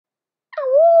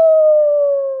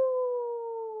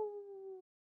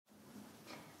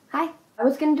I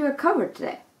was gonna do a cover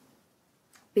today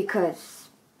because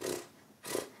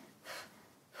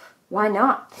why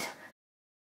not?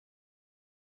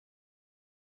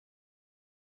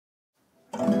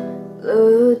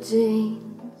 Blue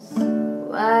jeans,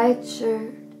 white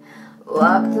shirt,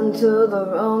 walked into the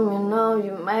room, you know,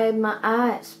 you made my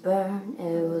eyes burn.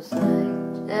 It was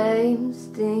like James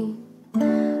Dean,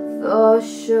 for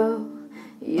sure.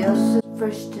 You're so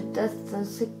fresh to death and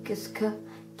sick as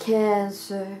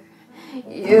cancer.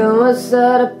 You were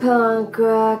sort of punk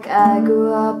rock, I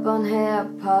grew up on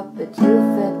hip-hop, but you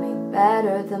fit me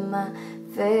better than my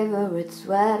favorite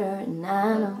sweater. And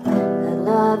I know that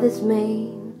love is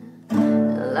mean,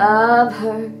 love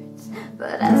hurts,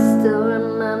 but I still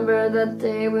remember that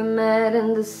day we met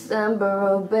in December.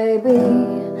 Oh baby,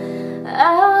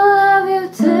 I will love you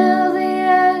till the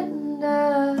end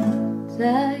of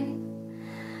time.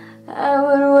 I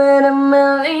would wait a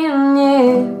million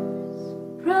years,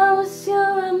 promise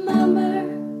you'll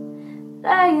remember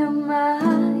that you're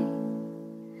mine.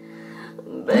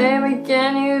 Baby,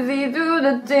 can you see through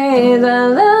the tears? I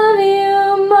love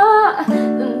you more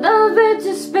than those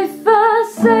bitches before.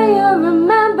 Say you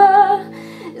remember,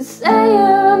 say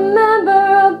you remember,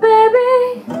 oh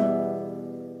baby.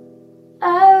 I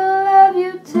will love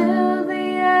you till the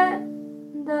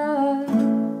end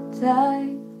of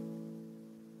time.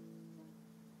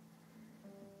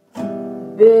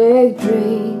 Big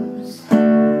dreams,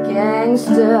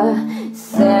 gangster,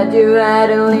 said you had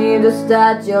to leave to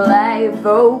start your life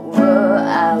over.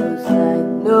 I was like,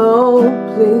 no,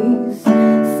 please,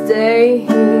 stay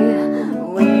here.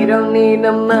 We don't need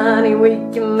no money, we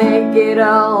can make it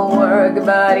all work.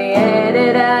 But he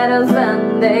headed out on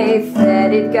Sunday,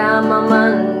 said he'd come on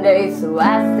Monday. So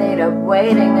I stayed up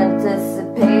waiting,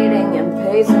 anticipating and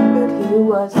pacing, but he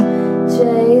was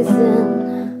chasing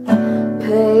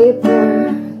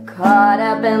paper, caught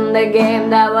up in the game,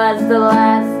 that was the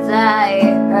last I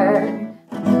heard.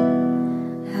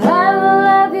 I will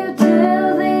love you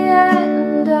till the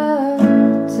end of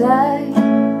time.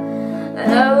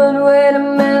 I would wait a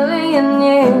million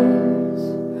years,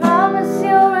 promise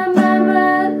you'll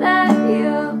remember that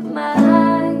you're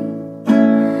mine.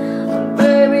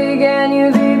 Baby, can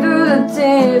you see through the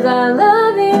tears? I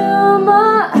love you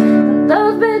more than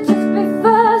those bitches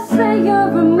before. Say you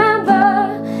remember,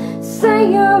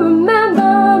 say you remember,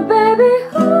 oh baby.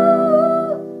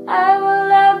 Ooh, I will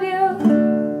love you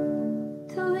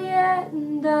till the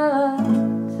end of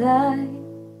time.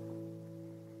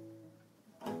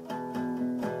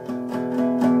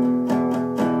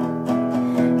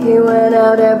 He went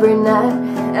out every night,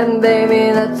 and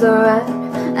baby, that's alright.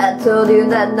 I told you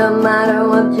that no matter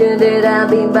what you did, I'll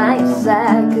be by your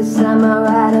side. Cause I'm a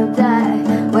ride or die,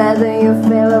 whether you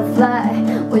fail or fly.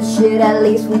 Well shit, at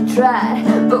least we tried.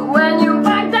 But when you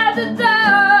walked out the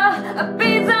door, a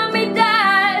piece of me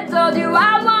died. Told you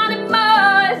I wanted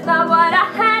more, it's not what I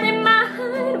had in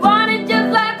mind. Wanted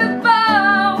just like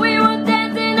before, we were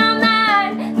dancing all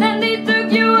night. Then they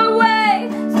took you away,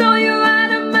 stole you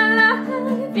out of my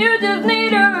life. You just need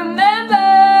to remember,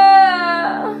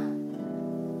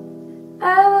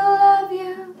 I will love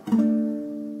you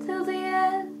till the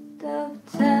end of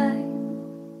time.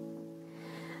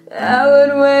 I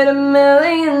would wait a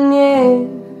million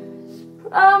years,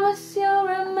 promise you'll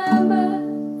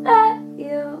remember that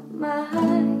you're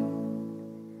mine.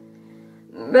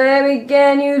 Baby,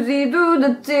 can you see through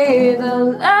the tears? I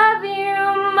love you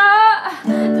more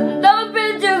than those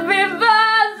bitches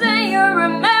before. Say you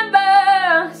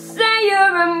remember, say you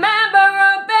remember,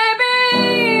 oh baby.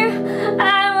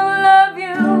 I will love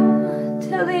you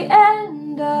till the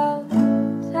end of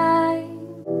time.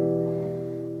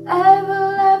 I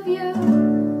will love you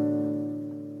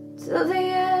till the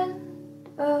end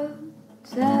of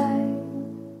time.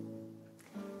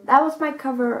 That was my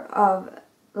cover of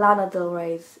Lana Del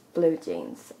Rey's Blue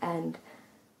Jeans, and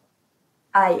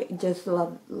I just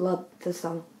love the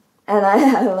song, and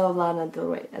I love Lana Del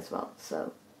Rey as well.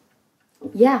 So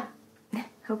yeah,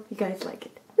 hope you guys like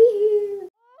it.